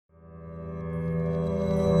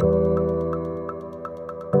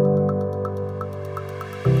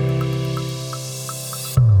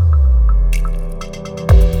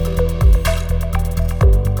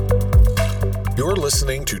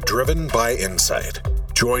listening to Driven by Insight.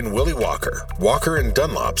 Join Willie Walker, Walker &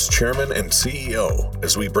 Dunlop's chairman and CEO,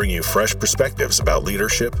 as we bring you fresh perspectives about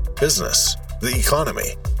leadership, business, the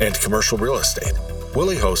economy, and commercial real estate.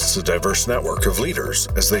 Willie hosts a diverse network of leaders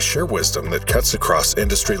as they share wisdom that cuts across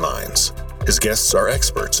industry lines. His guests are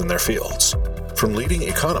experts in their fields, from leading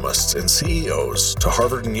economists and CEOs to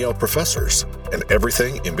Harvard and Yale professors, and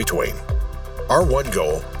everything in between. Our one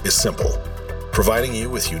goal is simple: providing you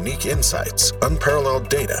with unique insights, unparalleled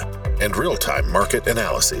data, and real-time market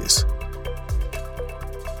analyses.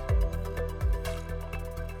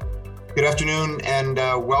 Good afternoon and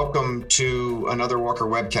welcome to another Walker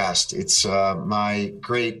webcast. It's my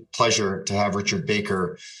great pleasure to have Richard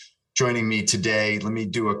Baker joining me today. Let me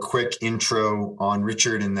do a quick intro on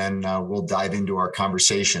Richard and then we'll dive into our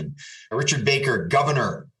conversation. Richard Baker,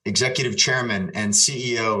 Governor, Executive Chairman, and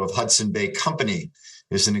CEO of Hudson Bay Company,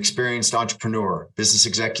 is an experienced entrepreneur, business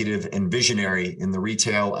executive, and visionary in the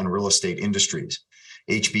retail and real estate industries.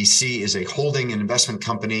 HBC is a holding and investment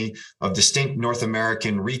company of distinct North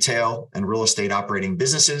American retail and real estate operating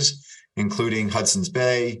businesses, including Hudson's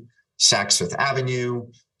Bay, Saks Fifth Avenue,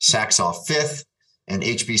 Saks Off Fifth, and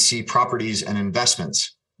HBC Properties and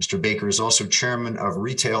Investments. Mr. Baker is also chairman of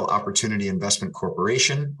Retail Opportunity Investment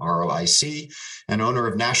Corporation, ROIC, and owner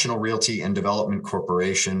of National Realty and Development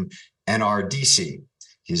Corporation, NRDC.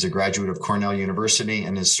 He's a graduate of Cornell University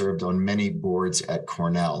and has served on many boards at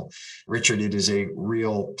Cornell. Richard, it is a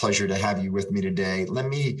real pleasure to have you with me today. Let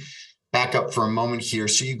me back up for a moment here.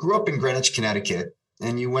 So you grew up in Greenwich, Connecticut,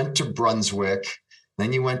 and you went to Brunswick,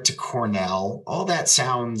 then you went to Cornell. All that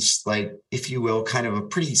sounds like, if you will, kind of a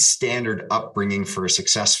pretty standard upbringing for a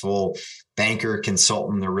successful banker,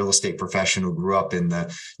 consultant, or real estate professional who grew up in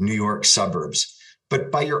the New York suburbs. But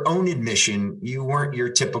by your own admission, you weren't your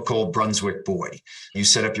typical Brunswick boy. You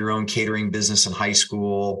set up your own catering business in high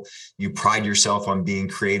school. You pride yourself on being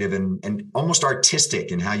creative and almost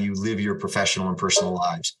artistic in how you live your professional and personal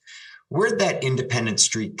lives. Where'd that independent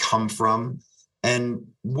streak come from? And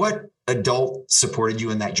what adult supported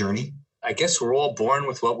you in that journey? I guess we're all born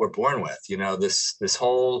with what we're born with. You know, this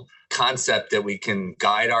whole concept that we can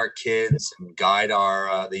guide our kids and guide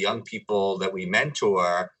our the young people that we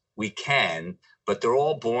mentor, we can. But they're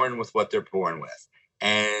all born with what they're born with.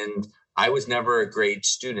 And I was never a great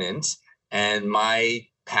student. And my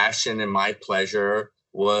passion and my pleasure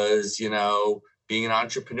was, being an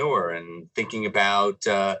entrepreneur and thinking about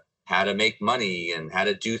how to make money and how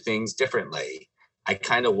to do things differently. I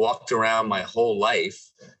kind of walked around my whole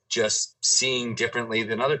life just seeing differently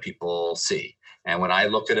than other people see. And when I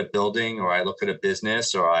look at a building or I look at a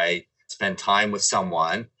business or I spend time with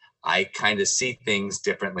someone, I kind of see things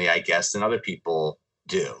differently, I guess, than other people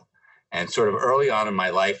do. And sort of early on in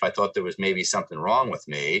my life, I thought there was maybe something wrong with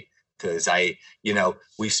me because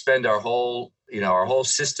we spend our whole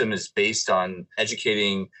system is based on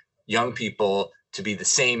educating young people to be the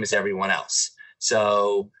same as everyone else.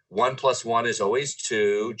 So 1 + 1 is always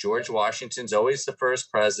 2. George Washington's always the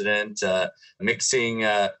first president. Mixing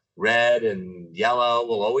red and yellow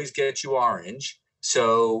will always get you orange.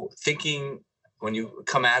 So thinking, when you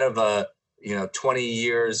come out of 20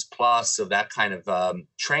 years plus of that kind of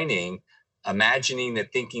training, imagining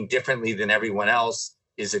that thinking differently than everyone else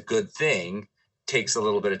is a good thing takes a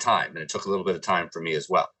little bit of time. And it took a little bit of time for me as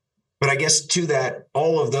well. But I guess to that,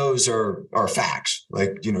 all of those are facts.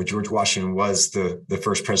 Like, George Washington was the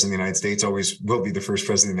first president of the United States, always will be the first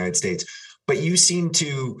president of the United States. But you seem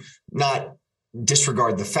to not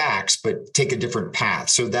disregard the facts, but take a different path.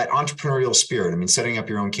 So that entrepreneurial spirit, setting up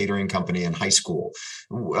your own catering company in high school,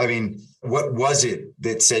 what was it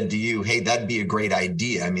that said to you, hey, that'd be a great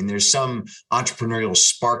idea? There's some entrepreneurial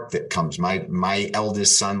spark that comes. My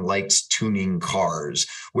eldest son likes tuning cars.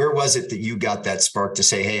 Where was it that you got that spark to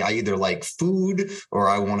say, hey, I either like food or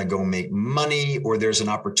I want to go make money, or there's an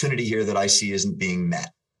opportunity here that I see isn't being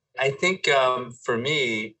met? I think for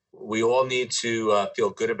me, we all need to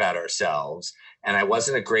feel good about ourselves. And I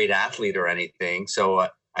wasn't a great athlete or anything. So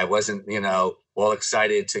I wasn't, all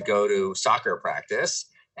excited to go to soccer practice.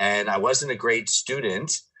 And I wasn't a great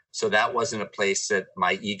student. So that wasn't a place that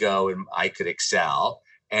my ego and I could excel.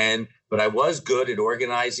 But I was good at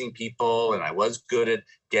organizing people, and I was good at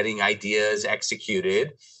getting ideas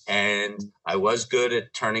executed. And I was good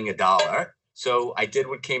at turning a dollar. So I did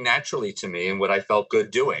what came naturally to me and what I felt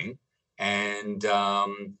good doing. And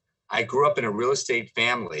I grew up in a real estate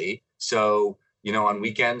family. So, on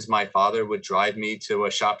weekends, my father would drive me to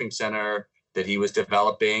a shopping center that he was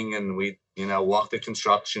developing, and we'd, walk the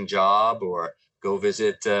construction job or go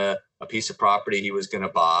visit a piece of property he was going to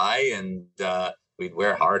buy. And we'd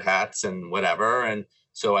wear hard hats and whatever. And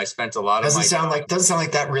So I spent a lot of my time. Doesn't sound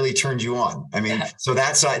like that really turned you on. I mean, so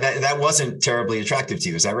that wasn't terribly attractive to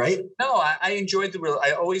you. Is that right? No, I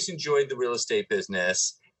always enjoyed the real estate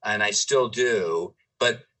business, and I still do.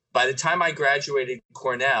 But by the time I graduated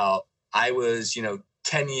Cornell, I was,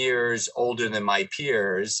 10 years older than my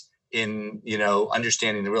peers in,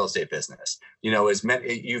 understanding the real estate business.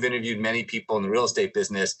 You've interviewed many people in the real estate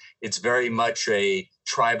business. It's very much a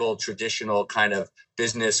tribal, traditional kind of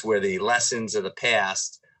business where the lessons of the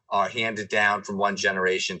past are handed down from one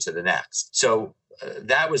generation to the next. So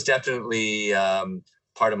that was definitely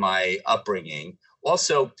part of my upbringing.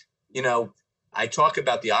 Also, I talk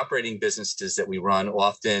about the operating businesses that we run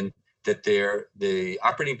often, that the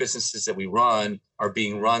operating businesses that we run are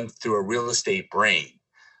being run through a real estate brain.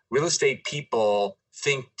 Real estate people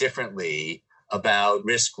think differently about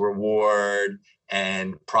risk, reward,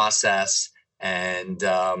 and process, and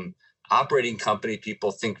operating company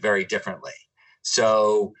people think very differently.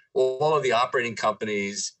 So all of the operating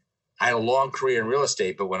companies, I had a long career in real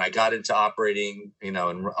estate, but when I got into operating, and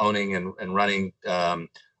owning and running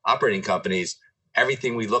operating companies,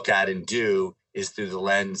 everything we look at and do is through the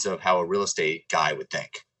lens of how a real estate guy would think.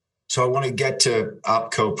 So I want to get to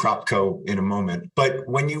OpCo, PropCo in a moment. But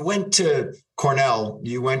when you went to Cornell,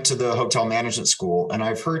 you went to the hotel management school, and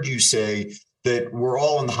I've heard you say that we're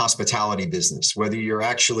all in the hospitality business, whether you're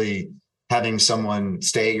actually having someone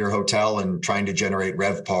stay at your hotel and trying to generate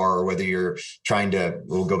RevPAR, or whether you're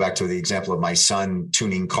we'll go back to the example of my son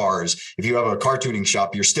tuning cars. If you have a car tuning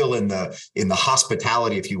shop, you're still in the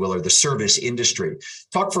hospitality, if you will, or the service industry.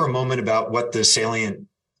 Talk for a moment about what the salient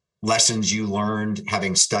lessons you learned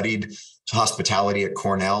having studied hospitality at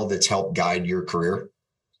Cornell that's helped guide your career.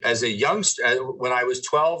 As a youngster, when I was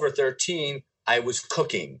 12 or 13, I was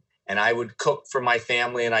cooking. And I would cook for my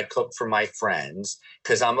family and I'd cook for my friends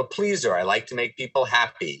because I'm a pleaser. I like to make people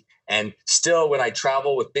happy. And still, when I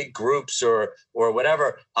travel with big groups or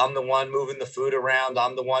whatever, I'm the one moving the food around.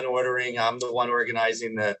 I'm the one ordering. I'm the one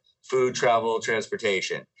organizing the food, travel,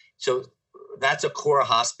 transportation. So that's a core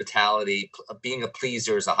hospitality. Being a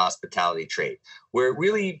pleaser is a hospitality trait. Where it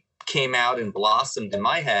really came out and blossomed in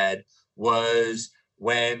my head was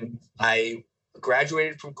when I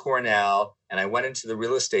graduated from Cornell and I went into the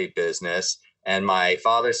real estate business, and my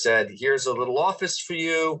father said, here's a little office for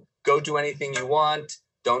you. Go do anything you want.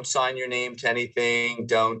 Don't sign your name to anything.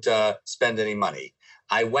 Don't spend any money.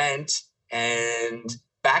 I went, and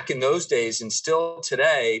back in those days and still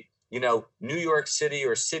today, New York City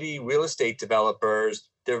or city real estate developers,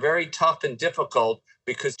 they're very tough and difficult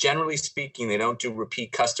because generally speaking, they don't do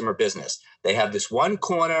repeat customer business. They have this one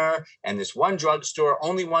corner and this one drugstore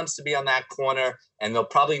only wants to be on that corner, and they'll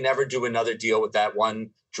probably never do another deal with that one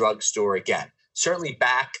drugstore again. Certainly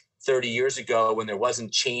back 30 years ago when there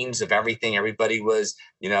wasn't chains of everything, everybody was,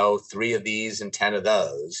 3 of these and 10 of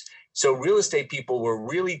those. So real estate people were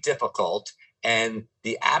really difficult and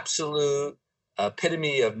the absolute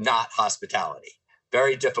epitome of not hospitality.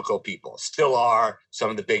 Very difficult people, still are some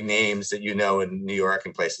of the big names that in New York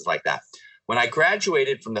and places like that. When I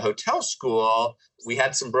graduated from the hotel school, we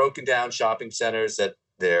had some broken down shopping centers that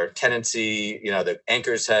their tenancy, the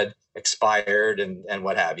anchors had expired and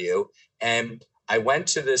what have you. And I went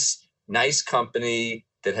to this nice company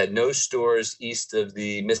that had no stores east of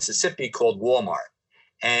the Mississippi called Walmart.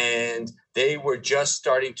 And they were just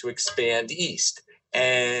starting to expand east.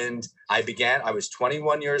 And I was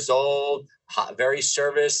 21 years old, very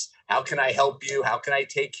service. How can I help you? How can I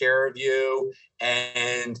take care of you?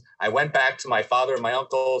 And I went back to my father and my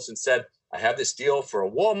uncles and said, I have this deal for a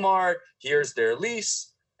Walmart. Here's their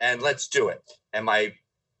lease and let's do it. And my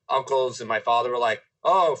uncles and my father were like,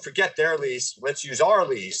 oh, forget their lease. Let's use our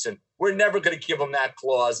lease. And we're never going to give them that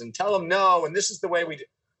clause and tell them no. And this is the way we do.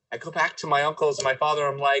 I go back to my uncles and my father.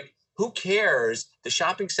 I'm like, who cares? The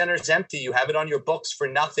shopping center is empty. You have it on your books for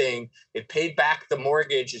nothing. It paid back the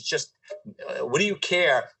mortgage. It's just, what do you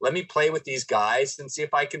care? Let me play with these guys and see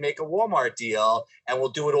if I can make a Walmart deal, and we'll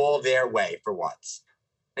do it all their way for once.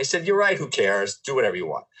 They said, you're right. Who cares? Do whatever you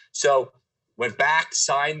want. So went back,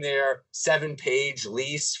 signed their 7-page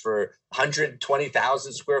lease for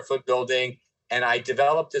 120,000 square foot building. And I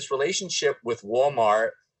developed this relationship with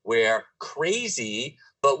Walmart where crazy,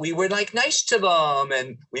 but we were like nice to them,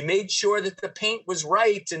 and we made sure that the paint was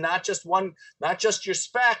right and not just your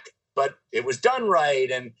spec, but it was done right.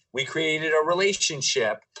 And we created a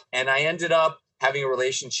relationship, and I ended up having a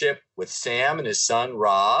relationship with Sam and his son,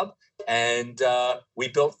 Rob. And we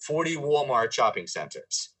built 40 Walmart shopping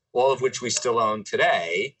centers, all of which we still own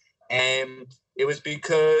today. And it was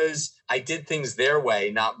because I did things their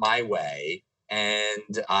way, not my way.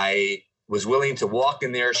 And I was willing to walk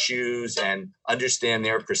in their shoes and understand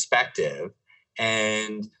their perspective.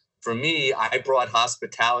 And for me, I brought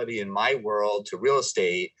hospitality in my world to real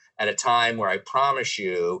estate at a time where I promise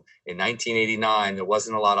you, in 1989, there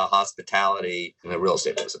wasn't a lot of hospitality in the real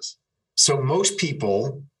estate business. So most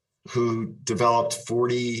people who developed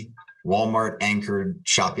 40 Walmart anchored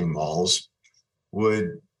shopping malls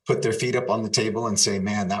would put their feet up on the table and say,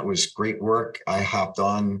 man, that was great work. I hopped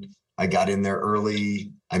on, I got in there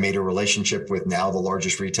early. I made a relationship with now the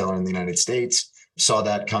largest retailer in the United States, saw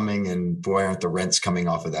that coming, and boy, aren't the rents coming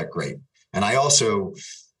off of that great. And I also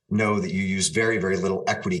know that you use very, very little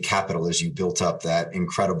equity capital as you built up that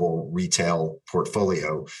incredible retail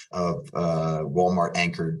portfolio of Walmart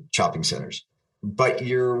anchored shopping centers. But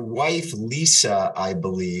your wife, Lisa, I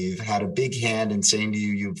believe, had a big hand in saying to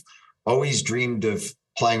you, you've always dreamed of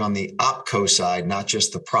playing on the opco side, not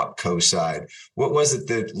just the propco side. What was it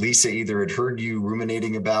that Lisa either had heard you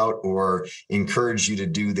ruminating about or encouraged you to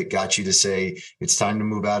do that got you to say, it's time to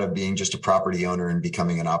move out of being just a property owner and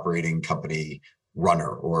becoming an operating company runner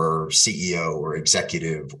or CEO or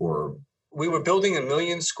executive? Or we were building 1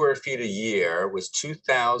 million square feet a year. It was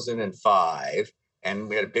 2005. And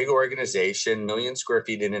we had a big organization, 1 million square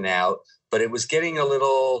feet in and out, but it was getting a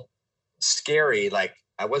little scary. Like,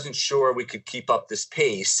 I wasn't sure we could keep up this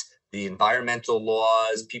pace. The environmental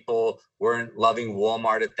laws, people weren't loving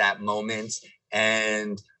Walmart at that moment.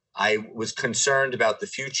 And I was concerned about the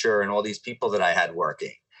future and all these people that I had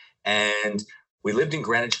working. And we lived in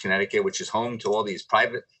Greenwich, Connecticut, which is home to all these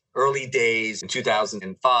private early days in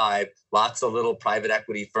 2005, lots of little private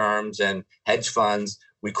equity firms and hedge funds.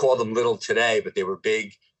 We call them little today, but they were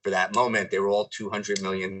big for that moment. They were all $200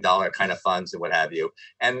 million kind of funds and what have you.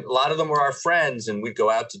 And a lot of them were our friends, and we'd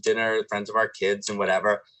go out to dinner, friends of our kids and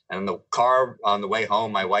whatever. And in the car on the way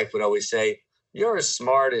home, my wife would always say, "You're as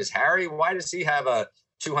smart as Harry. Why does he have a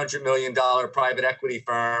 $200 million private equity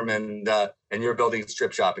firm and you're building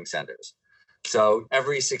strip shopping centers?" So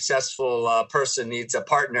every successful person needs a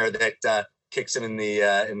partner that kicks him in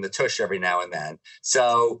the tush every now and then.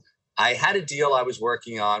 So I had a deal I was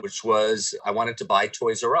working on, which was I wanted to buy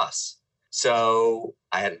Toys R Us. So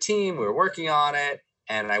I had a team, we were working on it.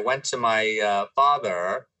 And I went to my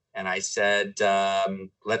father and I said,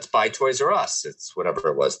 let's buy Toys R Us. It's whatever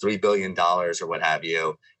it was, $3 billion or what have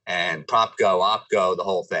you. And PropCo, OpCo, the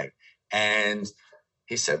whole thing. And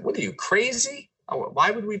he said, "What are you, crazy?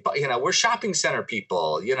 Why would we buy? We're shopping center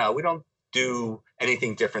people. We don't do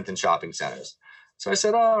anything different than shopping centers." So I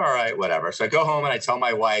said, "Oh, all right, whatever." So I go home and I tell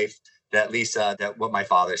my wife that Lisa, that what my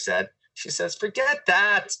father said. She says, "Forget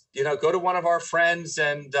that. Go to one of our friends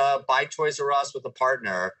and buy Toys R Us with a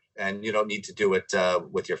partner, and you don't need to do it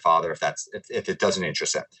with your father if it doesn't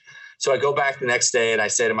interest him." So I go back the next day and I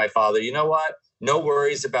say to my father, "You know what? No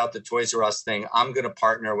worries about the Toys R Us thing. I'm going to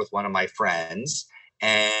partner with one of my friends."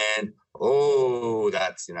 And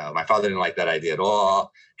that's my father didn't like that idea at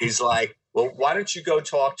all. He's like, "Well, why don't you go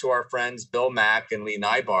talk to our friends Bill Mack and Lee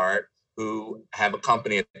Nybart, who have a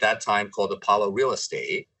company at that time called Apollo Real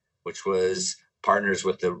Estate, which was partners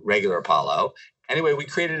with the regular Apollo." Anyway, we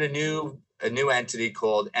created a new entity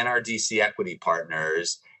called NRDC Equity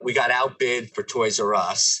Partners. We got outbid for Toys R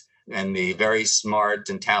Us, and the very smart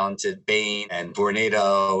and talented Bain and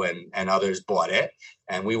Vornado and others bought it.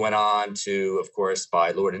 And we went on to, of course, buy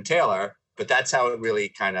Lord & Taylor. But that's how it really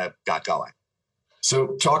kind of got going.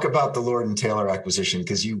 So talk about the Lord & Taylor acquisition,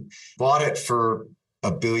 because you bought it for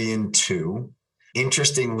 $1.2 billion.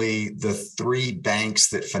 Interestingly, the 3 banks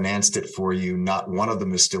that financed it for you, not one of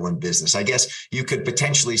them is still in business. I guess you could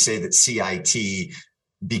potentially say that CIT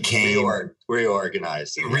became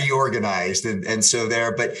reorganized. And so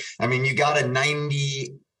there, but I mean, you got a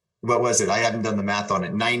 90, what was it? I haven't done the math on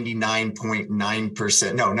it.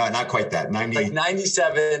 99.9%. No, not quite that.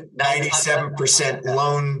 97%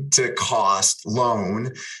 loan to cost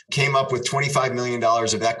loan. Came up with $25 million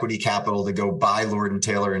of equity capital to go buy Lord &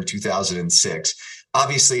 Taylor in 2006.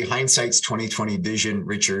 Obviously, hindsight's 2020 vision,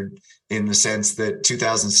 Richard, in the sense that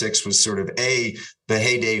 2006 was sort of the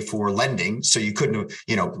heyday for lending. So you couldn't have,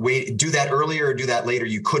 do that earlier or do that later.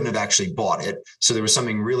 You couldn't have actually bought it. So there was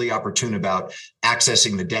something really opportune about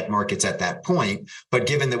accessing the debt markets at that point. But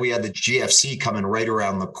given that we had the GFC coming right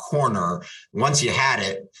around the corner, once you had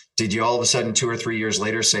it, did you all of a sudden 2 or 3 years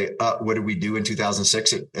later say, what did we do in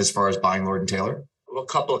 2006 as far as buying Lord & Taylor? Well, a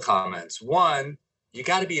couple of comments. One, you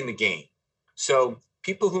got to be in the game. So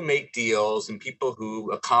people who make deals and people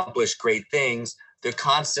who accomplish great things, they're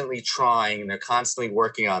constantly trying, they're constantly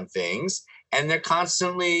working on things, and they're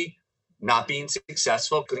constantly not being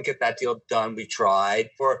successful. Couldn't get that deal done. We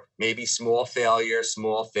tried for maybe small failure.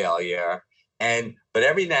 But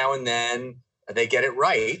every now and then they get it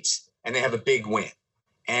right and they have a big win.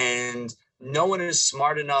 And no one is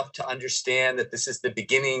smart enough to understand that this is the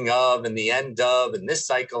beginning of and the end of and this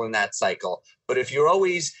cycle and that cycle. But if you're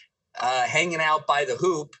always hanging out by the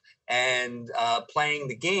hoop and playing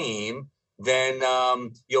the game, then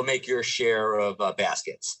you'll make your share of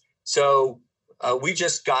baskets. So we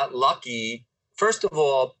just got lucky. First of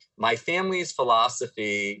all, my family's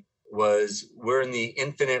philosophy was we're in the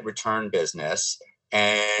infinite return business,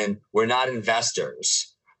 and we're not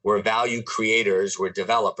investors. We're value creators. We're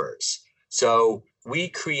developers. So we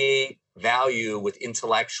create value with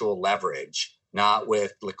intellectual leverage, not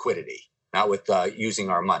with liquidity, not with using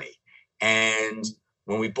our money. And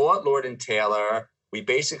when we bought Lord & Taylor, we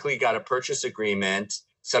basically got a purchase agreement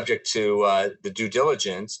subject to the due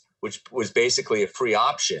diligence, which was basically a free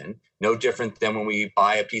option, no different than when we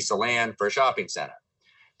buy a piece of land for a shopping center.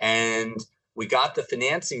 And we got the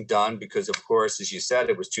financing done because, of course, as you said,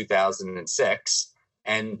 it was 2006.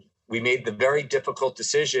 And we made the very difficult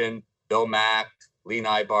decision, Bill Mack, Lee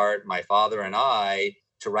Nybart, my father and I,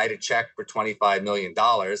 to write a check for $25 million.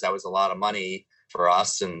 That was a lot of money for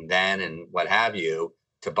us and then and what have you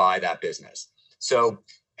to buy that business. So,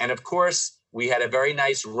 and of course, we had a very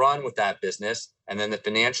nice run with that business. And then the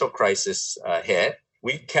financial crisis hit.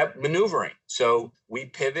 We kept maneuvering. So we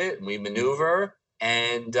pivot and we maneuver.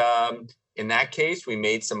 And in that case, we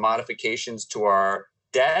made some modifications to our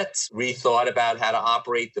debts, rethought about how to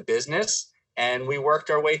operate the business, and we worked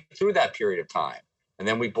our way through that period of time. And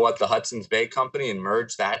then we bought the Hudson's Bay Company and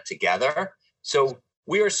merged that together. So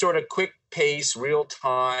we are sort of quick pace, real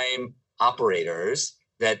time operators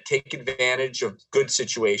that take advantage of good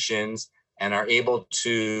situations and are able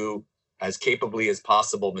to, as capably as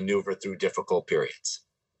possible, maneuver through difficult periods.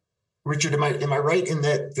 Richard, am I right in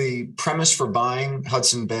that the premise for buying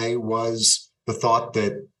Hudson Bay was the thought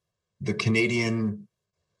that the Canadian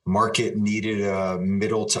market needed a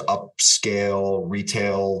middle to upscale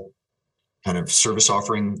retail kind of service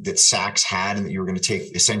offering that Saks had, and that you were going to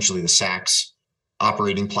take essentially the Saks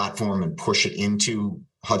operating platform and push it into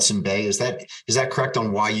Hudson Bay? Is that correct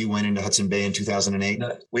on why you went into Hudson Bay in 2008?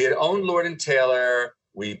 No, we had owned Lord & Taylor.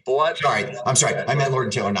 We bought. I'm sorry. I meant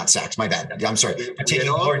Lord & Taylor, not Saks. My bad. I'm sorry.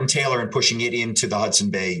 Taking Lord & Taylor and pushing it into the Hudson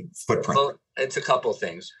Bay footprint. Well, it's a couple of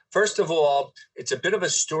things. First of all, it's a bit of a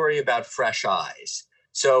story about fresh eyes.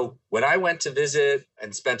 So when I went to visit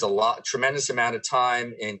and spent tremendous amount of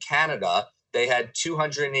time in Canada, they had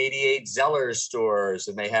 288 Zellers stores,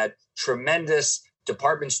 and they had tremendous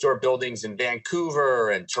department store buildings in Vancouver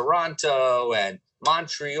and Toronto and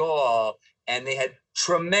Montreal, and they had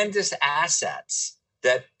tremendous assets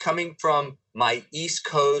that, coming from my East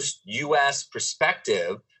Coast US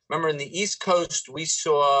perspective, remember in the East Coast, we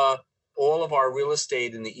saw all of our real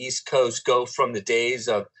estate in the East Coast go from the days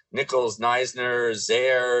of Nichols, Neisner,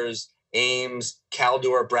 Zayres, Ames,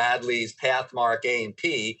 Caldor, Bradley's, Pathmark,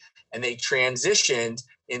 A&P, and they transitioned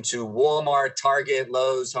into Walmart, Target,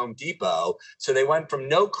 Lowe's, Home Depot. So they went from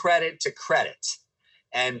no credit to credit.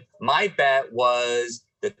 And my bet was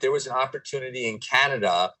that there was an opportunity in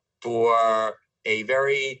Canada for a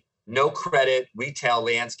very no credit retail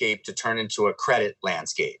landscape to turn into a credit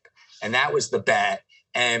landscape. And that was the bet.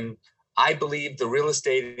 And I believe the real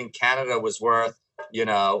estate in Canada was worth,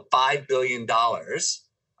 $5 billion.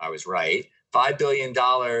 I was right. $5 billion.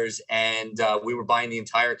 And we were buying the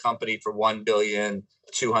entire company for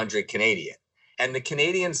 1,200,000,000 Canadian. And the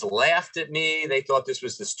Canadians laughed at me. They thought this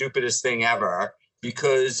was the stupidest thing ever,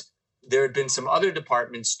 because there had been some other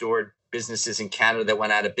department store businesses in Canada that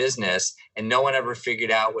went out of business, and no one ever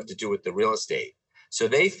figured out what to do with the real estate. So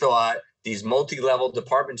they thought these multi-level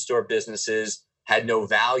department store businesses had no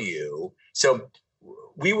value. So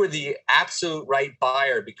we were the absolute right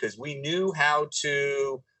buyer because we knew how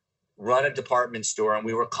to run a department store, and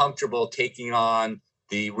we were comfortable taking on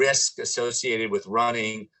the risk associated with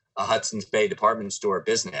running a Hudson's Bay department store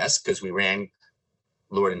business because we ran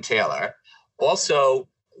Lord & Taylor. Also,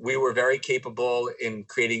 we were very capable in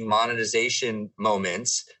creating monetization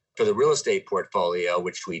moments for the real estate portfolio,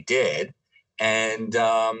 which we did. And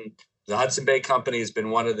the Hudson Bay Company has been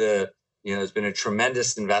one of the, has been a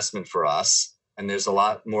tremendous investment for us. And there's a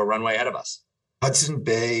lot more runway ahead of us. Hudson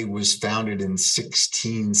Bay was founded in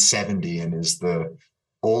 1670 and is the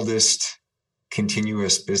oldest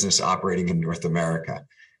continuous business operating in North America.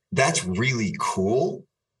 That's really cool.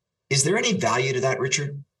 Is there any value to that,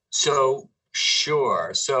 Richard? So,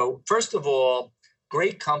 sure. So first of all,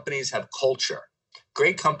 great companies have culture.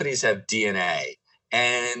 Great companies have DNA.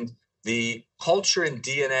 And the culture and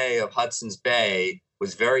DNA of Hudson's Bay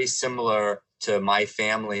was very similar to my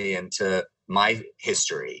family and to my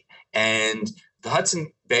history. And the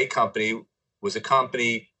Hudson Bay Company was a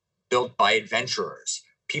company built by adventurers,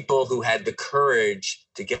 people who had the courage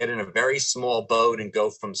to get in a very small boat and go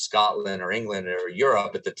from Scotland or England or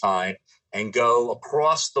Europe at the time and go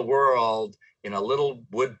across the world in a little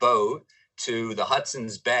wood boat to the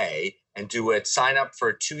Hudson's Bay and sign up for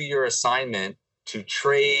a 2-year assignment to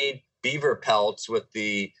trade beaver pelts with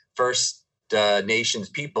the First Nations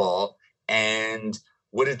people. And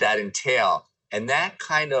what did that entail? And that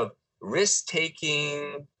kind of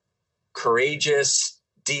risk-taking, courageous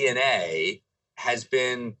DNA has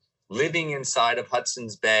been living inside of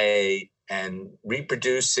Hudson's Bay and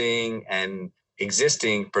reproducing and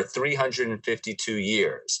existing for 352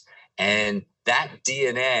 years. And that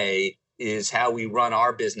DNA is how we run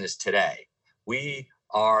our business today. We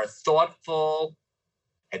are thoughtful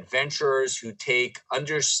adventurers who take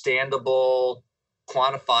understandable,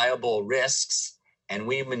 quantifiable risks, and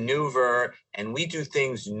we maneuver and we do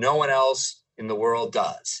things no one else in the world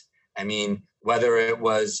does. I mean, whether it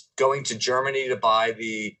was going to Germany to buy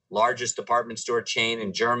the largest department store chain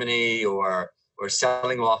in Germany, or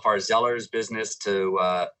selling off our Zeller's business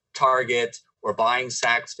to Target, or buying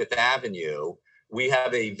Saks Fifth Avenue, we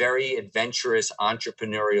have a very adventurous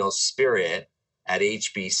entrepreneurial spirit at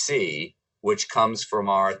HBC, which comes from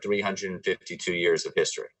our 352 years of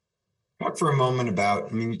history. Talk for a moment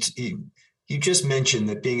about, I mean, you just mentioned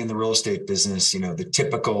that being in the real estate business, the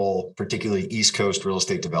typical, particularly East Coast real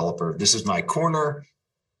estate developer, this is my corner,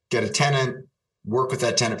 get a tenant, work with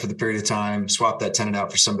that tenant for the period of time, swap that tenant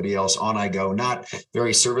out for somebody else, on I go, not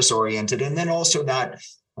very service oriented. And then also not,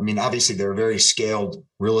 I mean, obviously there are very scaled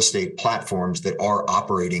real estate platforms that are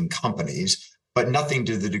operating companies, but nothing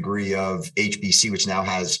to the degree of HBC, which now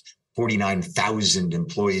has 49,000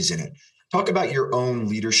 employees in it. Talk about your own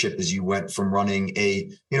leadership as you went from running a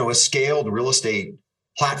scaled real estate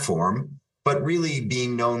platform, but really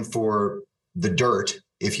being known for the dirt,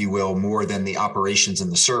 if you will, more than the operations and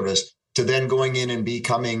the service, to then going in and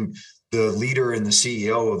becoming the leader and the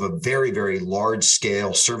CEO of a very, very large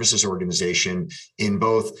scale services organization in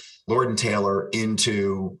both Lord & Taylor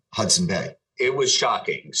into Hudson Bay. It was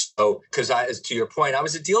shocking. So, because to your point, I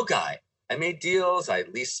was a deal guy. I made deals. I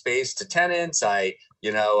leased space to tenants. I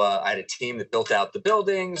had a team that built out the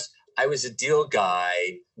buildings. I was a deal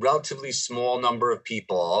guy, relatively small number of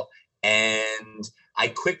people. And I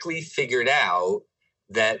quickly figured out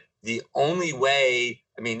that the only way,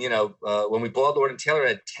 when we bought Lord & Taylor, it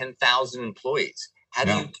had 10,000 employees. How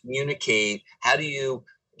do you communicate? How do you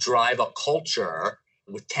drive a culture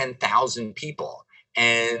with 10,000 people?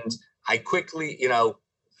 And I quickly,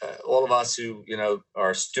 all of us who,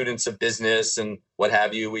 are students of business and what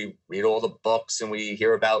have you, we read all the books and we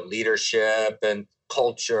hear about leadership and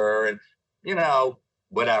culture and,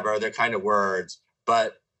 whatever, they're kind of words,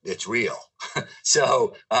 but it's real.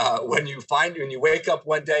 So when you wake up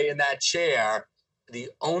one day in that chair, the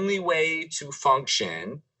only way to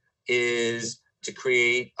function is to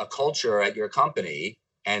create a culture at your company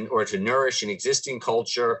or to nourish an existing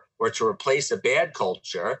culture or to replace a bad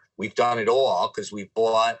culture. We've done it all because we've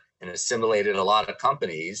bought and assimilated a lot of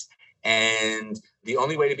companies. And the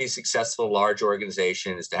only way to be a successful large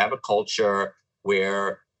organization is to have a culture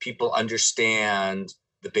where people understand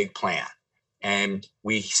the big plan. And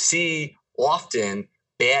we see often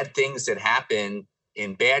bad things that happen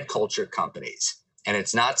in bad culture companies. And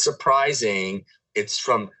it's not surprising.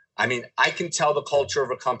 I can tell the culture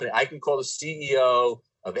of a company. I can call the CEO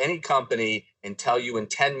of any company and tell you in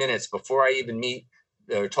 10 minutes before I even meet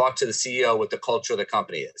or talk to the CEO what the culture of the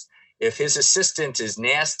company is. If his assistant is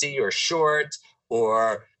nasty or short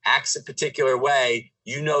or acts a particular way,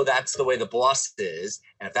 that's the way the boss is.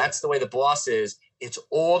 And if that's the way the boss is, it's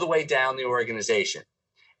all the way down the organization.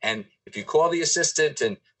 And if you call the assistant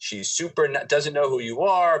and she's doesn't know who you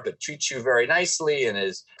are, but treats you very nicely and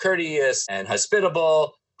is courteous and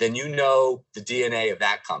hospitable, then the DNA of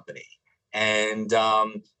that company. And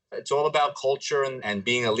it's all about culture and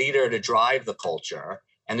being a leader to drive the culture.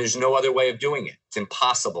 And there's no other way of doing it. It's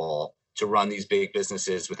impossible to run these big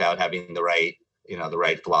businesses without having the right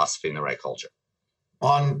philosophy and the right culture.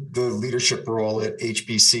 On the leadership role at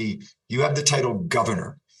HBC, you have the title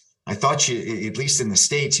governor. I thought you, at least in the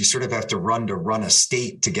States, you sort of have to run a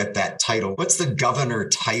state to get that title. What's the governor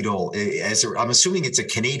title? I'm assuming it's a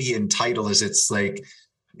Canadian title. It's like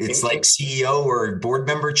CEO or board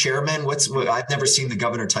member, chairman? I've never seen the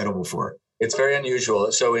governor title before. It's very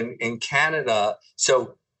unusual. So in Canada,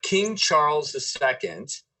 King Charles II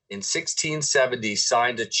in 1670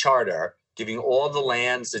 signed a charter giving all the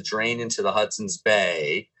lands that drain into the Hudson's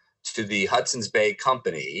Bay to the Hudson's Bay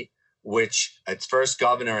Company, which its first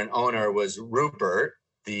governor and owner was Rupert,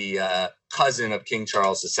 the cousin of King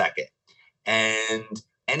Charles II. And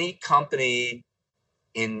any company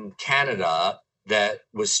in Canada that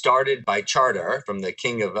was started by charter from the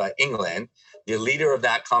King of England. The leader of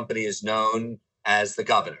that company is known as the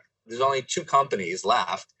governor. There's only two companies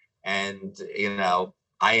left. And,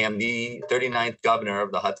 I am the 39th governor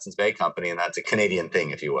of the Hudson's Bay Company, and that's a Canadian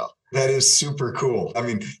thing, if you will. That is super cool. I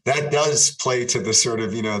mean, that does play to the sort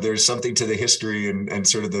of, there's something to the history and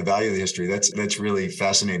sort of the value of the history. That's really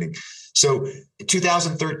fascinating. So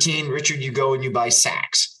 2013, Richard, you go and you buy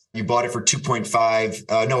Saks. You bought it for it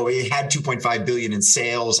had 2.5 billion in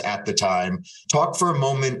sales at the time. Talk for a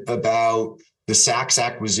moment about the Saks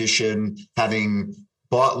acquisition, having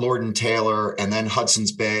bought Lord & Taylor and then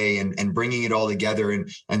Hudson's Bay and bringing it all together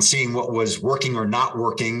and seeing what was working or not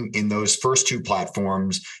working in those first two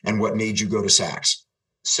platforms and what made you go to Saks.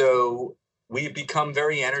 So we've become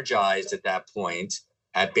very energized at that point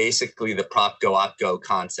at basically the prop-go-op-go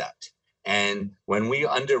concept. And when we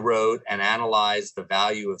underwrote and analyzed the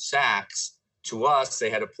value of Saks, to us, they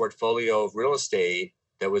had a portfolio of real estate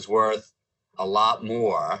that was worth a lot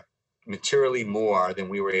more, materially more than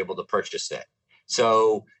we were able to purchase it.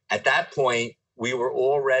 So at that point, we were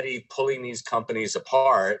already pulling these companies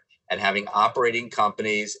apart and having operating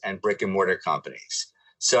companies and brick and mortar companies.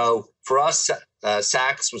 So for us,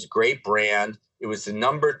 Saks was a great brand. It was the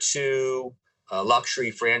number 2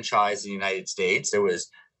 luxury franchise in the United States. There was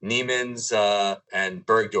Neiman's and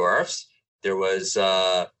Bergdorf's. There was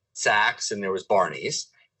Saks and there was Barney's.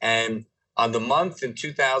 And on the month in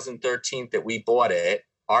 2013 that we bought it,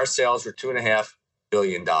 our sales were $2.5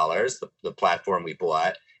 billion, the platform we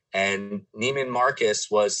bought, and Neiman Marcus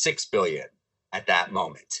was $6 billion at that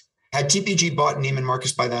moment. Had TPG bought Neiman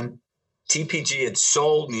Marcus by then? TPG had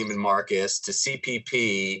sold Neiman Marcus to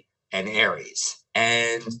CPP and Ares.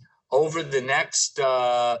 And over the next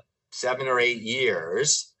 7 or 8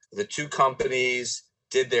 years, the two companies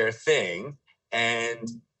did their thing. And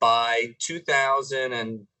by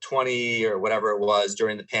 2020 or whatever it was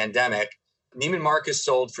during the pandemic, Neiman Marcus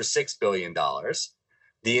sold for $6 billion.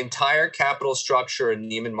 The entire capital structure in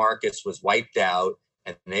Neiman Marcus was wiped out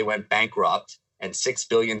and they went bankrupt, and $6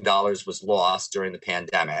 billion was lost during the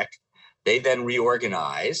pandemic. They then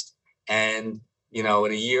reorganized, and in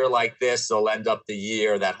a year like this, they'll end up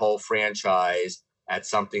that whole franchise at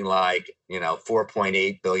something like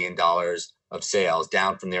 $4.8 billion of sales,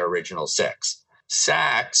 down from their original $6 billion.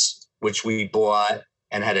 Saks, which we bought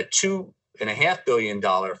and had a $2.5 billion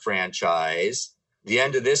franchise, the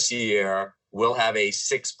end of this year will have a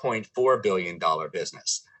 $6.4 billion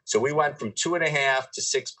business. So we went from 2.5 to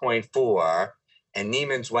 6.4, and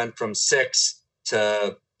Neiman's went from 6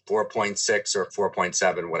 to 4.6 or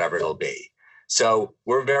 4.7, whatever it'll be. So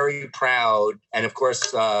we're very proud. And of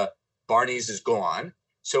course, Barney's is gone.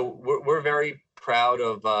 So we're very proud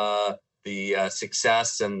of the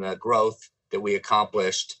success and the growth that we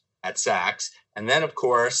accomplished at Saks. And then, of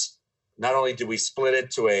course, not only did we split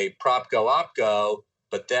it to a prop-go-op-go,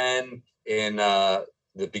 but then in the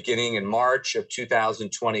beginning in March of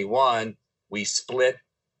 2021, we split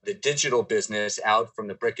the digital business out from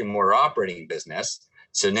the brick and mortar operating business.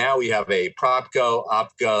 So now we have a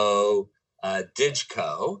prop-go-op-go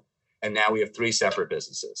DigCo, and now we have 3 separate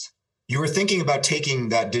businesses. You were thinking about taking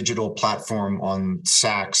that digital platform on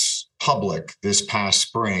Saks public this past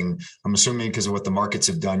spring. I'm assuming because of what the markets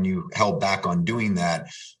have done, you held back on doing that.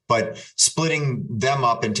 But splitting them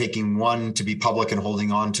up and taking one to be public and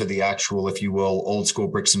holding on to the actual, if you will, old school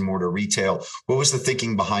bricks and mortar retail, what was the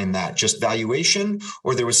thinking behind that? Just valuation,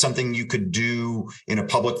 or there was something you could do in a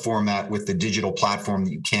public format with the digital platform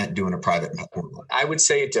that you can't do in a private format? I would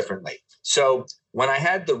say it differently. So when I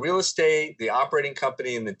had the real estate, the operating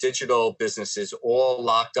company, and the digital businesses all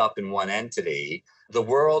locked up in one entity, the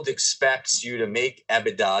world expects you to make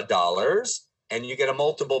EBITDA dollars, and you get a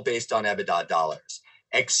multiple based on EBITDA dollars.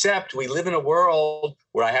 Except we live in a world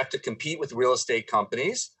where I have to compete with real estate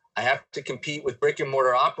companies. I have to compete with brick and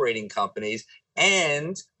mortar operating companies.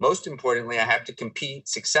 And most importantly, I have to compete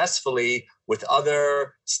successfully with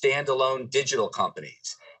other standalone digital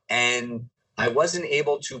companies. And I wasn't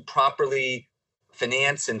able to properly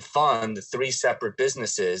finance and fund the 3 separate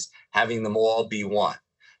businesses, having them all be one.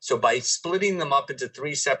 So by splitting them up into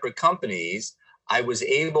 3 separate companies, I was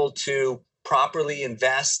able to properly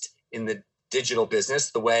invest in the digital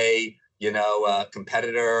business the way, a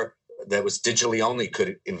competitor that was digitally only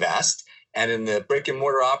could invest. And in the brick and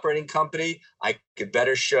mortar operating company, I could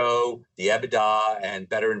better show the EBITDA and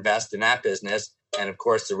better invest in that business. And of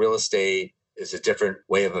course, the real estate is a different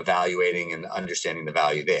way of evaluating and understanding the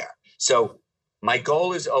value there. So my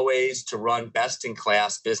goal is always to run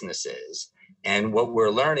best-in-class businesses. And what we're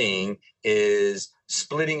learning is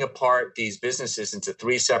splitting apart these businesses into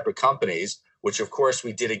 3 separate companies, which of course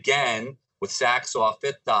we did again with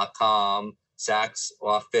SaksOffIt.com, Saks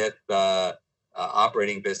off Fifth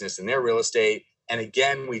operating business in their real estate. And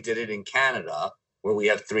again, we did it in Canada, where we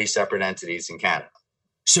have 3 separate entities in Canada.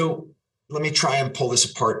 So let me try and pull this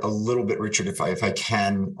apart a little bit, Richard, if I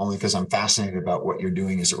can, only because I'm fascinated about what you're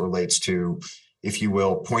doing as it relates to, if you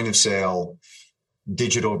will, point of sale,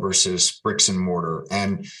 digital versus bricks and mortar.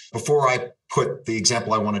 And before I put the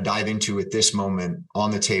example I want to dive into at this moment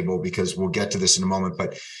on the table, because we'll get to this in a moment,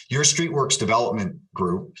 but your Streetworks development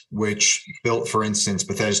group, which built, for instance,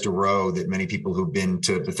 Bethesda Row, that many people who've been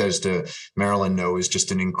to Bethesda, Maryland know is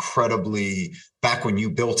just an incredibly, back when you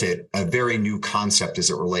built it, a very new concept as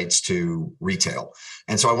it relates to retail.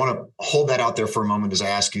 And so I want to hold that out there for a moment as I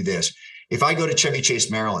ask you this. If I go to Chevy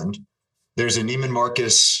Chase, Maryland, there's a Neiman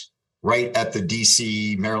Marcus right at the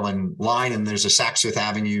DC Maryland line, and there's a Saks Fifth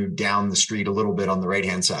Avenue down the street a little bit on the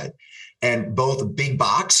right-hand side. And both big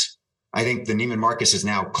box, I think the Neiman Marcus is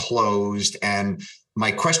now closed. And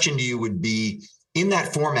my question to you would be, in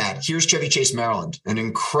that format, here's Chevy Chase, Maryland, an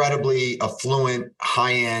incredibly affluent,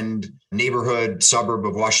 high-end neighborhood suburb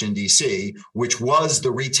of Washington, D.C., which was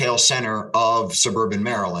the retail center of suburban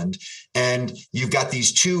Maryland. And you've got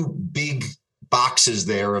these 2 big boxes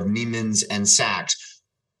there of Neiman's and Saks.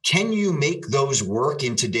 Can you make those work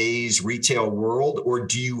in today's retail world, or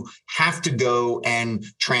do you have to go and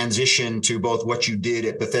transition to both what you did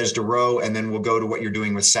at Bethesda Row, and then we'll go to what you're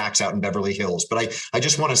doing with Saks out in Beverly Hills? But I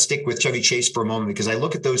just want to stick with Chevy Chase for a moment, because I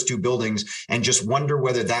look at those 2 buildings and just wonder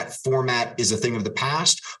whether that format is a thing of the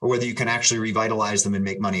past, or whether you can actually revitalize them and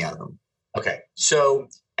make money out of them. Okay. So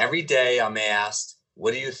every day I'm asked,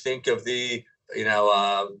 what do you think of the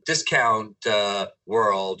discount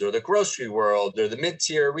world, or the grocery world, or the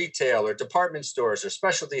mid-tier retail, or department stores, or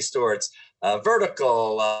specialty stores,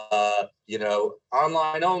 vertical,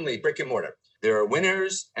 online only, brick and mortar? There are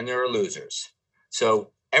winners and there are losers.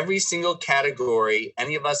 So every single category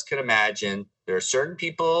any of us can imagine, there are certain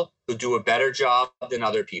people who do a better job than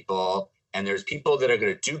other people, and there's people that are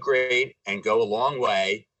going to do great and go a long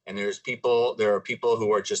way, and there are people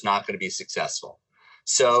who are just not going to be successful.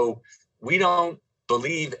 So we don't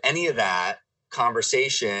believe any of that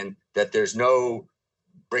conversation that there's no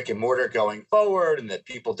brick and mortar going forward, and that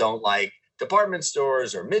people don't like department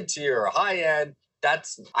stores or mid-tier or high-end.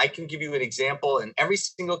 I can give you an example in every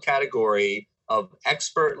single category of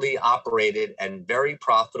expertly operated and very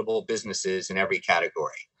profitable businesses in every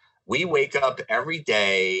category. We wake up every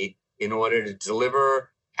day in order to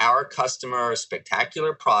deliver our customer a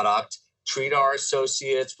spectacular product, treat our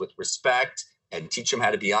associates with respect, and teach them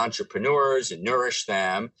how to be entrepreneurs and nourish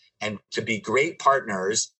them, and to be great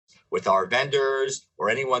partners with our vendors or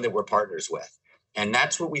anyone that we're partners with. And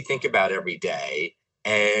that's what we think about every day.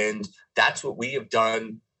 And that's what we have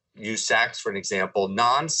done, use Saks for an example,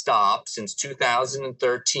 nonstop since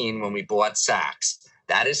 2013 when we bought Saks.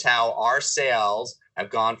 That is how our sales have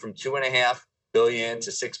gone from $2.5 billion to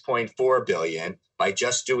 $6.4 billion by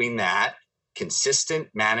just doing that. Consistent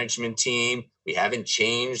management team. We haven't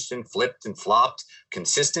changed and flipped and flopped.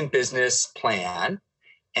 Consistent business plan.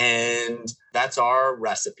 And that's our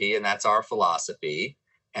recipe and that's our philosophy.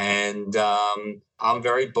 And I'm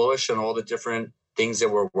very bullish on all the different things that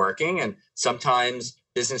we're working. And sometimes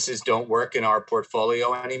businesses don't work in our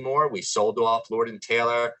portfolio anymore. We sold off Lord &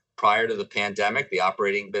 Taylor prior to the pandemic, the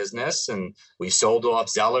operating business, and we sold off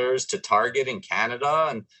Zellers to Target in Canada.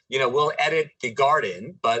 And, we'll edit the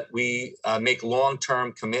garden, but we make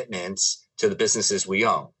long-term commitments to the businesses we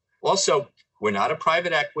own. Also, we're not a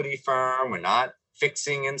private equity firm. We're not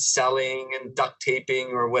fixing and selling and duct taping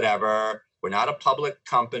or whatever. We're not a public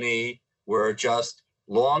company. We're just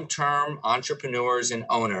long-term entrepreneurs and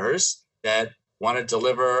owners that want to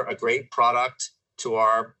deliver a great product to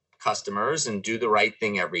our customers and do the right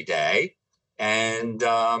thing every day. And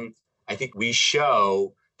I think we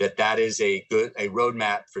show that is a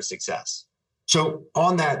roadmap for success. So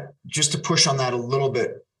on that, just to push on that a little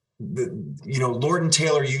bit, Lord &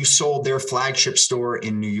 Taylor, you sold their flagship store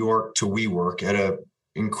in New York to WeWork at an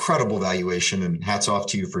incredible valuation, and hats off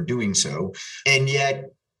to you for doing so. And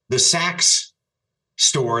yet the Saks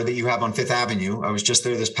store that you have on Fifth Avenue, I was just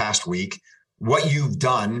there this past week, what you've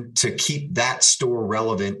done to keep that store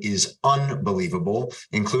relevant is unbelievable,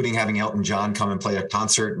 including having Elton John come and play a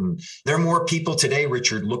concert. And there are more people today,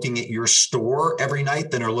 Richard, looking at your store every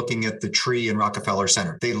night than are looking at the tree in Rockefeller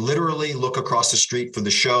Center. They literally look across the street for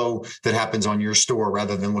the show that happens on your store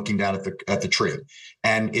rather than looking down at the tree.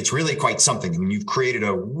 And it's really quite something. I mean, you've created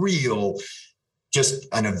a real, just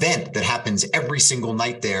an event that happens every single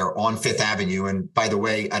night there on Fifth Avenue. And by the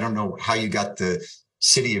way, I don't know how you got the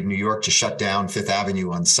city of New York to shut down Fifth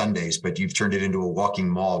Avenue on Sundays, but you've turned it into a walking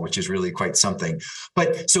mall, which is really quite something.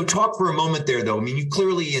 But so talk for a moment there, though. I mean, you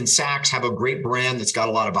clearly in Saks have a great brand that's got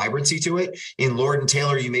a lot of vibrancy to it. In Lord &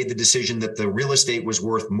 Taylor, you made the decision that the real estate was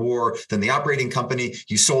worth more than the operating company.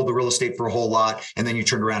 You sold the real estate for a whole lot, and then you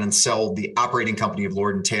turned around and sold the operating company of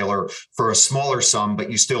Lord & Taylor for a smaller sum, but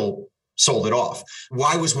you still sold it off.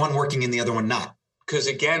 Why was one working and the other one not? Because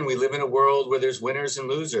again, we live in a world where there's winners and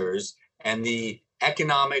losers, and the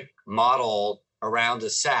economic model around a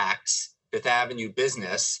Saks Fifth Avenue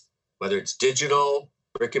business, whether it's digital,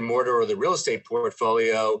 brick and mortar, or the real estate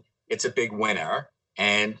portfolio, it's a big winner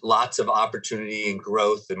and lots of opportunity and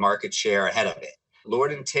growth and market share ahead of it.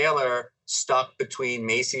 Lord & Taylor, stuck between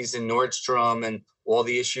Macy's and Nordstrom and all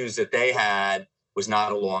the issues that they had, was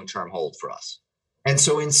not a long-term hold for us. And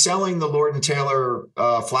so in selling the Lord & Taylor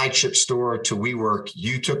flagship store to WeWork,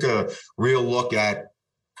 you took a real look at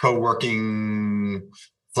co-working,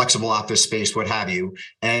 flexible office space, what have you.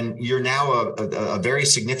 And you're now a very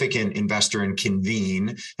significant investor in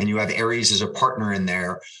Convene, and you have Ares as a partner in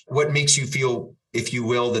there. What makes you feel, if you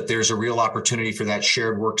will, that there's a real opportunity for that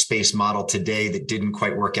shared workspace model today that didn't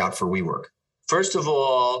quite work out for WeWork? First of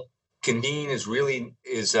all, Convene is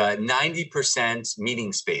a 90%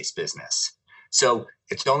 meeting space business. So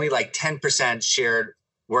it's only like 10% shared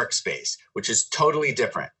workspace, which is totally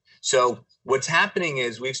different. So what's happening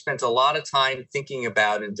is we've spent a lot of time thinking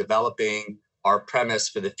about and developing our premise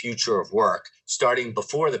for the future of work, starting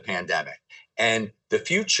before the pandemic. And the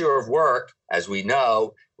future of work, as we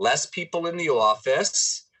know, less people in the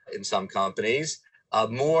office in some companies,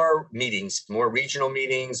 more meetings, more regional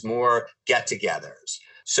meetings, more get-togethers.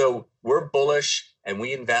 So we're bullish, and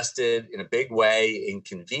we invested in a big way in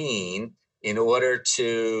Convene in order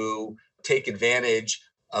to take advantage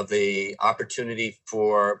of the opportunity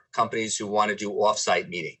for companies who want to do offsite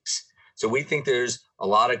meetings. So we think there's a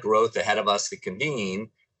lot of growth ahead of us at Convene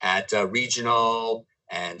at regional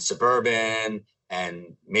and suburban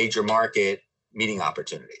and major market meeting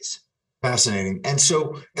opportunities. Fascinating. And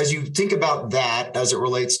so as you think about that, as it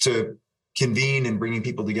relates to Convene and bringing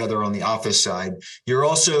people together on the office side, you're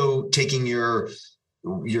also taking your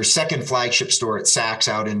second flagship store at Saks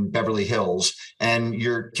out in Beverly Hills, and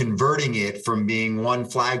you're converting it from being one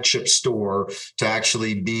flagship store to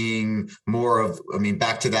actually being more of,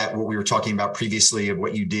 back to that, what we were talking about previously of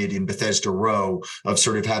what you did in Bethesda Row, of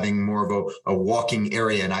sort of having more of a walking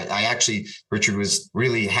area. And I actually, Richard, was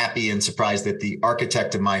really happy and surprised that the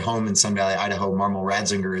architect of my home in Sun Valley, Idaho, Marmel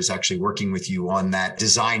Ratzinger, is actually working with you on that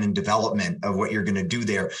design and development of what you're going to do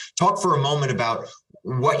there. Talk for a moment about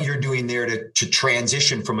what you're doing there to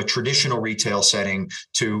transition from a traditional retail setting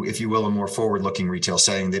to, if you will, a more forward-looking retail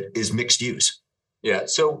setting that is mixed use. Yeah.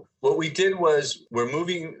 So what we did was we're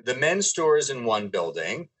moving the men's store is in one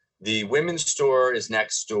building. The women's store is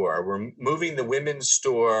next door. We're moving the women's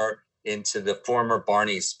store into the former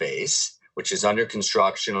Barney space, which is under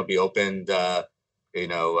construction. It'll be opened,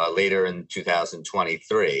 later in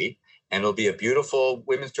 2023. And it'll be a beautiful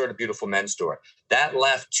women's store and a beautiful men's store. That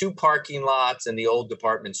left 2 parking lots and the old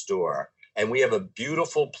department store. And we have a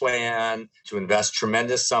beautiful plan to invest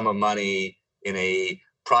tremendous sum of money in a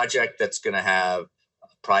project that's going to have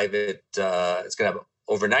private, it's going to have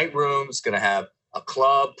overnight rooms, it's going to have a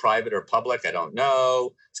club, private or public, I don't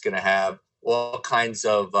know. It's going to have all kinds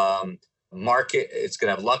of market. It's going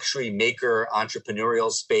to have luxury maker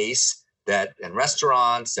entrepreneurial space and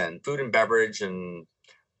restaurants and food and beverage and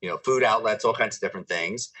food outlets, all kinds of different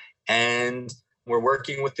things. And we're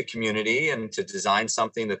working with the community and to design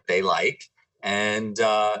something that they like. And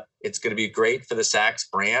it's going to be great for the Saks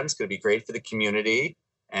brand. It's going to be great for the community.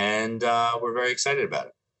 And we're very excited about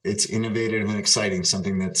it. It's innovative and exciting,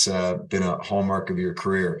 something that's been a hallmark of your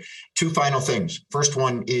career. 2 final things. First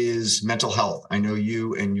one is mental health. I know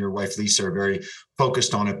you and your wife, Lisa, are very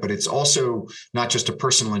focused on it, but it's also not just a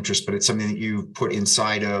personal interest, but it's something that you put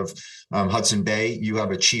inside of Hudson Bay. You have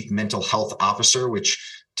a chief mental health officer, which,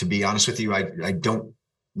 to be honest with you, I don't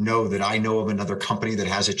know that I know of another company that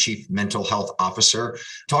has a chief mental health officer.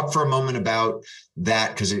 Talk for a moment about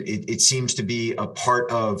that, because it seems to be a part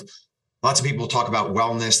of. Lots of people talk about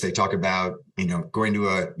wellness. They talk about, going to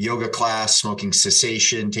a yoga class, smoking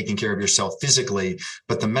cessation, taking care of yourself physically.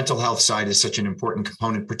 But the mental health side is such an important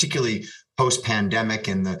component, particularly post-pandemic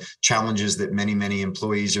and the challenges that many, many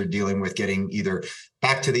employees are dealing with, getting either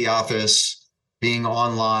back to the office, being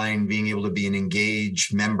online, being able to be an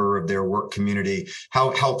engaged member of their work community.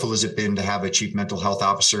 How helpful has it been to have a chief mental health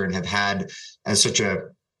officer and have had as such a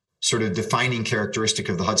sort of defining characteristic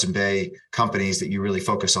of the Hudson Bay companies that you really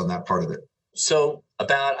focus on that part of it? So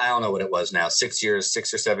about, I don't know what it was now, 6 or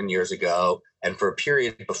 7 years ago. And for a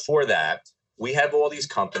period before that, we have all these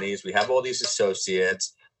companies, we have all these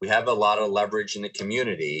associates, we have a lot of leverage in the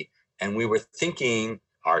community. And we were thinking,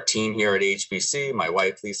 our team here at HBC, my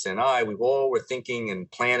wife, Lisa, and I, we all were thinking and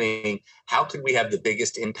planning, how could we have the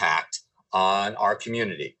biggest impact on our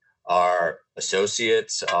community, our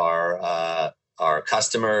associates, our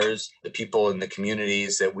customers, the people in the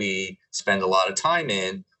communities that we spend a lot of time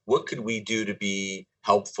in? What could we do to be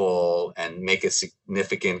helpful and make a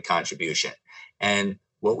significant contribution? And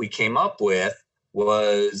what we came up with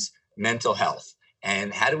was mental health.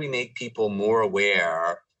 And how do we make people more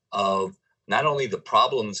aware of not only the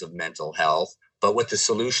problems of mental health, but what the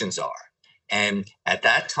solutions are? And at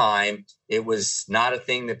that time, it was not a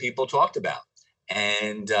thing that people talked about.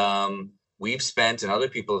 And we've spent, and other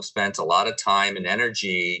people have spent, a lot of time and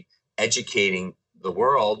energy educating the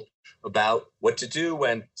world about what to do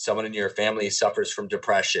when someone in your family suffers from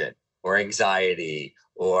depression or anxiety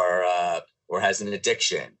or has an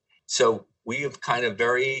addiction. So we have kind of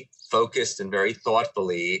very focused and very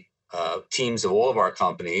thoughtfully, teams of all of our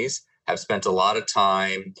companies have spent a lot of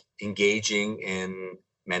time engaging in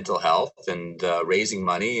mental health and raising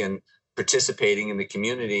money and participating in the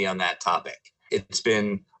community on that topic. It's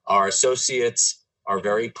been, our associates are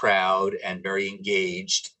very proud and very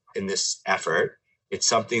engaged in this effort. It's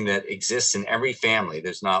something that exists in every family.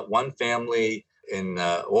 There's not one family in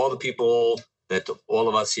all the people that all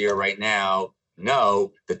of us here right now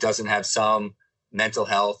know that doesn't have some mental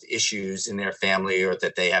health issues in their family or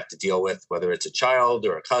that they have to deal with, whether it's a child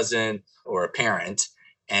or a cousin or a parent.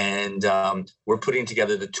 And we're putting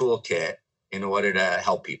together the toolkit in order to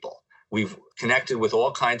help people. We've connected with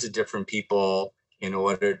all kinds of different people in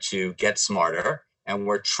order to get smarter. And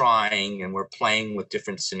we're trying and we're playing with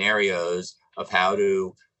different scenarios of how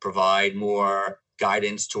to provide more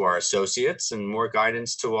guidance to our associates and more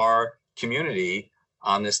guidance to our community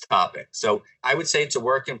on this topic. So I would say it's a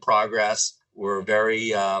work in progress. We're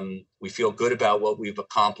very, we feel good about what we've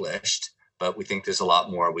accomplished, but we think there's a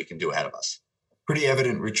lot more we can do ahead of us. Pretty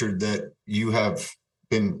evident, Richard, that you have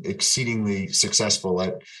been exceedingly successful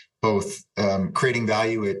at both creating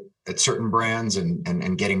value at certain brands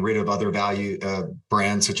and getting rid of other value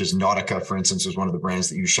brands, such as Nautica, for instance, was one of the brands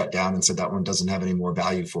that you shut down and said that one doesn't have any more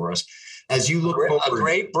value for us. As you look forward, a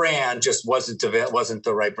great brand just wasn't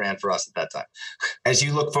the right brand for us at that time. As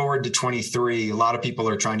you look forward to 23, a lot of people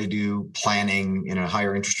are trying to do planning in a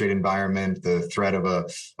higher interest rate environment, the threat of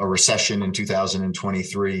a recession in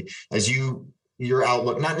 2023. As your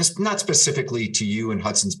outlook, not specifically to you in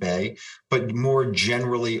Hudson's Bay, but more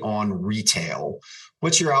generally on retail.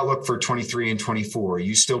 What's your outlook for 23 and 24? Are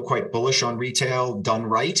you still quite bullish on retail done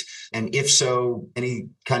right? And if so, any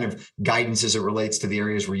kind of guidance as it relates to the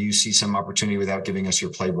areas where you see some opportunity without giving us your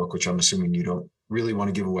playbook, which I'm assuming you don't really want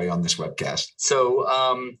to give away on this webcast?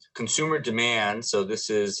 So consumer demand, so this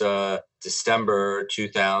is December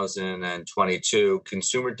 2022,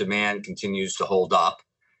 consumer demand continues to hold up.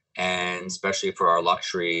 And especially for our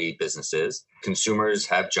luxury businesses, consumers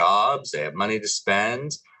have jobs, they have money to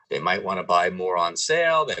spend. They might want to buy more on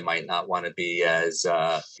sale. They might not want to be as,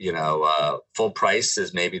 full price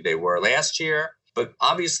as maybe they were last year. But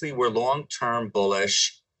obviously, we're long-term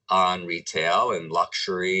bullish on retail and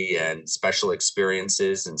luxury and special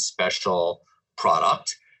experiences and special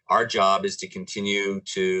product. Our job is to continue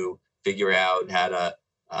to figure out how to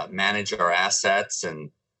manage our assets and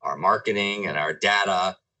our marketing and our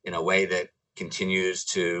data in a way that continues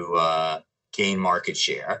to gain market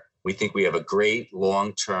share. We think we have a great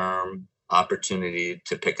long-term opportunity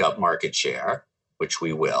to pick up market share, which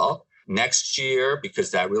we will. Next year,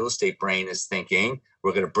 because that real estate brain is thinking,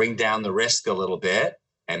 we're going to bring down the risk a little bit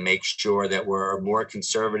and make sure that we're more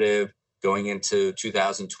conservative going into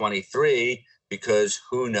 2023, because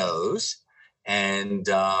who knows? And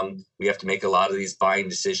we have to make a lot of these buying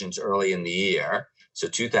decisions early in the year. So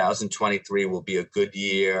 2023 will be a good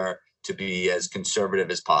year to be as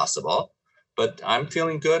conservative as possible. But I'm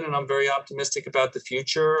feeling good and I'm very optimistic about the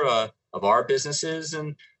future of our businesses.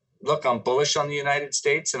 And look, I'm bullish on the United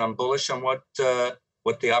States and I'm bullish on what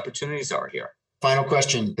the opportunities are here. Final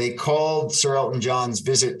question. They called Sir Elton John's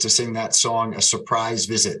visit to sing that song a surprise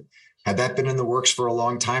visit. Had that been in the works for a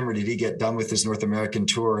long time, or did he get done with his North American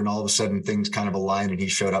tour and all of a sudden things kind of aligned and he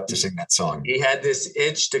showed up to sing that song? He had this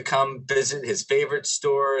itch to come visit his favorite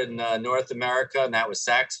store in North America, and that was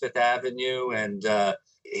Saks Fifth Avenue. And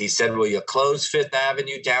he said, will you close Fifth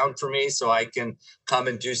Avenue down for me so I can come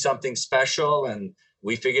and do something special? And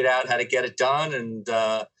we figured out how to get it done. And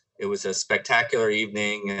it was a spectacular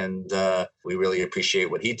evening. And we really appreciate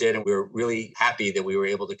what he did. And we were really happy that we were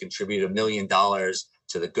able to contribute $1 million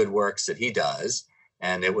to the good works that he does.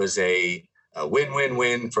 And it was a a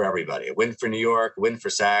win-win-win for everybody. A win for New York, a win for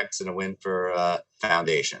Saks, and a win for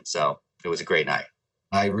Foundation. So it was a great night.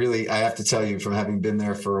 I have to tell you, from having been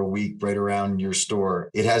there for a week right around your store,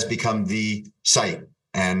 it has become the site.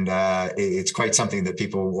 And it's quite something that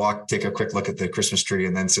people take a quick look at the Christmas tree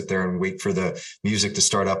and then sit there and wait for the music to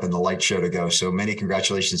start up and the light show to go. So many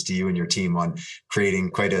congratulations to you and your team on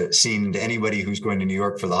creating quite a scene. To anybody who's going to New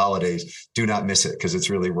York for the holidays, do not miss it, because it's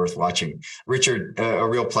really worth watching. Richard, a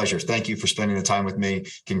real pleasure. Thank you for spending the time with me.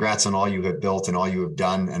 Congrats on all you have built and all you have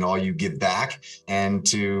done and all you give back. And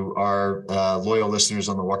to our loyal listeners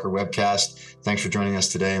on the Walker Webcast, thanks for joining us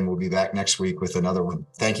today. And we'll be back next week with another one.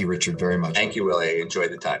 Thank you, Richard, very much. Thank you, Willie. Enjoy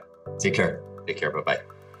the time. Take care. Take care.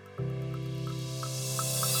 Bye-bye.